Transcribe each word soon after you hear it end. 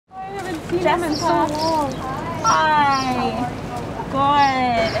Jessica. Hi.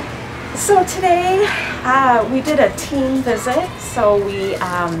 Good. So today we did a team visit. So we,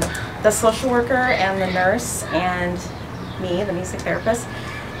 the social worker and the nurse and me, the music therapist,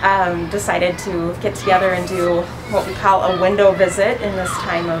 decided to get together and do what we call a window visit in this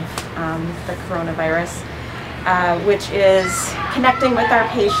time of the coronavirus, which is connecting with our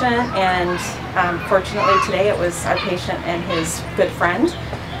patient, and fortunately today it was our patient and his good friend,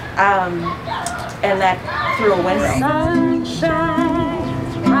 and that through a window.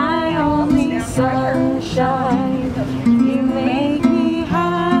 Sunshine, my only sunshine, you make me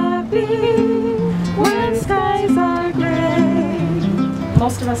happy when skies are gray.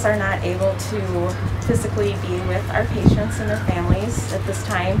 Most of us are not able to physically be with our patients and their families at this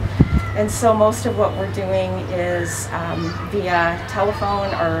time, and so most of what we're doing is via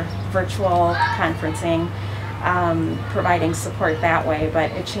telephone or virtual conferencing, providing support that way.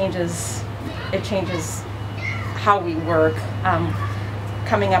 But it changes how we work,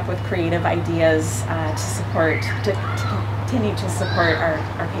 coming up with creative ideas to continue to support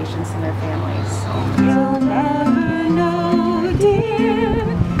our patients and their families. So. You'll never know, dear,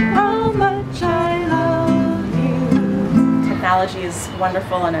 how much I love you. Technology is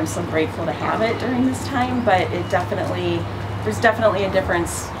wonderful, and I'm so grateful to have it during this time, but there's definitely a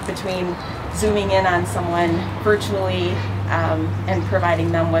difference between zooming in on someone virtually and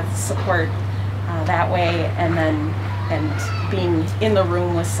providing them with support that way, and being in the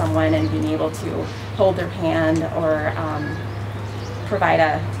room with someone and being able to hold their hand or provide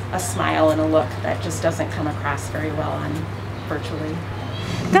a smile and a look that just doesn't come across very well on virtually.